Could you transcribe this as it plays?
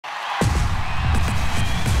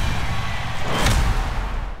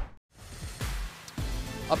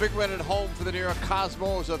A big win at home for the New York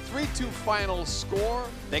Cosmos, a 3-2 final score,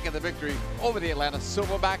 making the victory over the Atlanta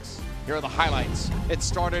Silverbacks. Here are the highlights. It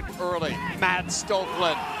started early. Mads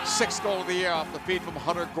Stokkelien, 6th goal of the year off the feed from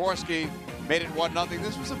Hunter Gorski, made it 1-0.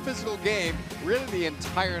 This was a physical game, really the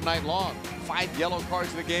entire night long. 5 yellow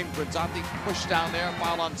cards in the game. Guenzatti pushed down there,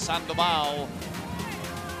 foul on Sandoval.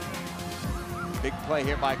 Big play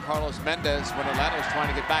here by Carlos Mendes when Atlanta was trying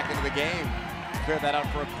to get back into the game. Clear that out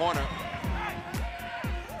for a corner.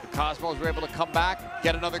 The Cosmos were able to come back,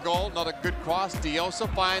 get another goal, another good cross.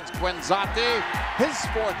 Diosa finds Guenzatti, his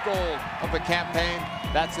 4th goal of the campaign.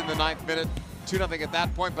 That's in the 9th minute. 2-0 at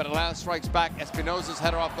that point, but Atlanta strikes back. Espinosa's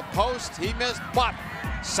header off the post. He missed, but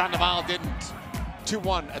Sandoval didn't.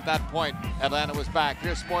 2-1 at that point. Atlanta was back.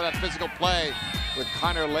 Here's more of that physical play with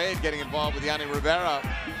Connor Lade getting involved with Yanni Rivera.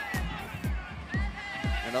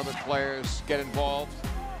 And other players get involved.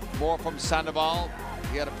 More from Sandoval.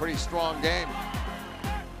 He had a pretty strong game.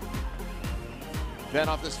 Then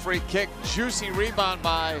off this free kick, juicy rebound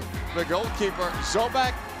by the goalkeeper,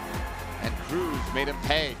 Zobek. And Cruz made him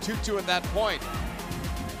pay. 2-2 at that point.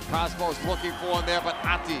 Cosmos looking for one there, but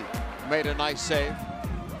Ati made a nice save.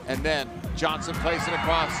 And then Johnson plays it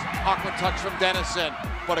across. Awkward touch from Dennison,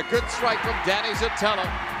 but a good strike from Danny Szetela.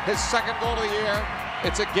 His 2nd goal of the year.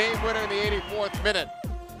 It's a game winner in the 84th minute.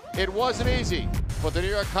 It wasn't easy, but the New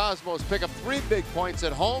York Cosmos pick up 3 big points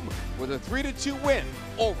at home with a 3-2 win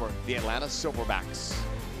over the Atlanta Silverbacks.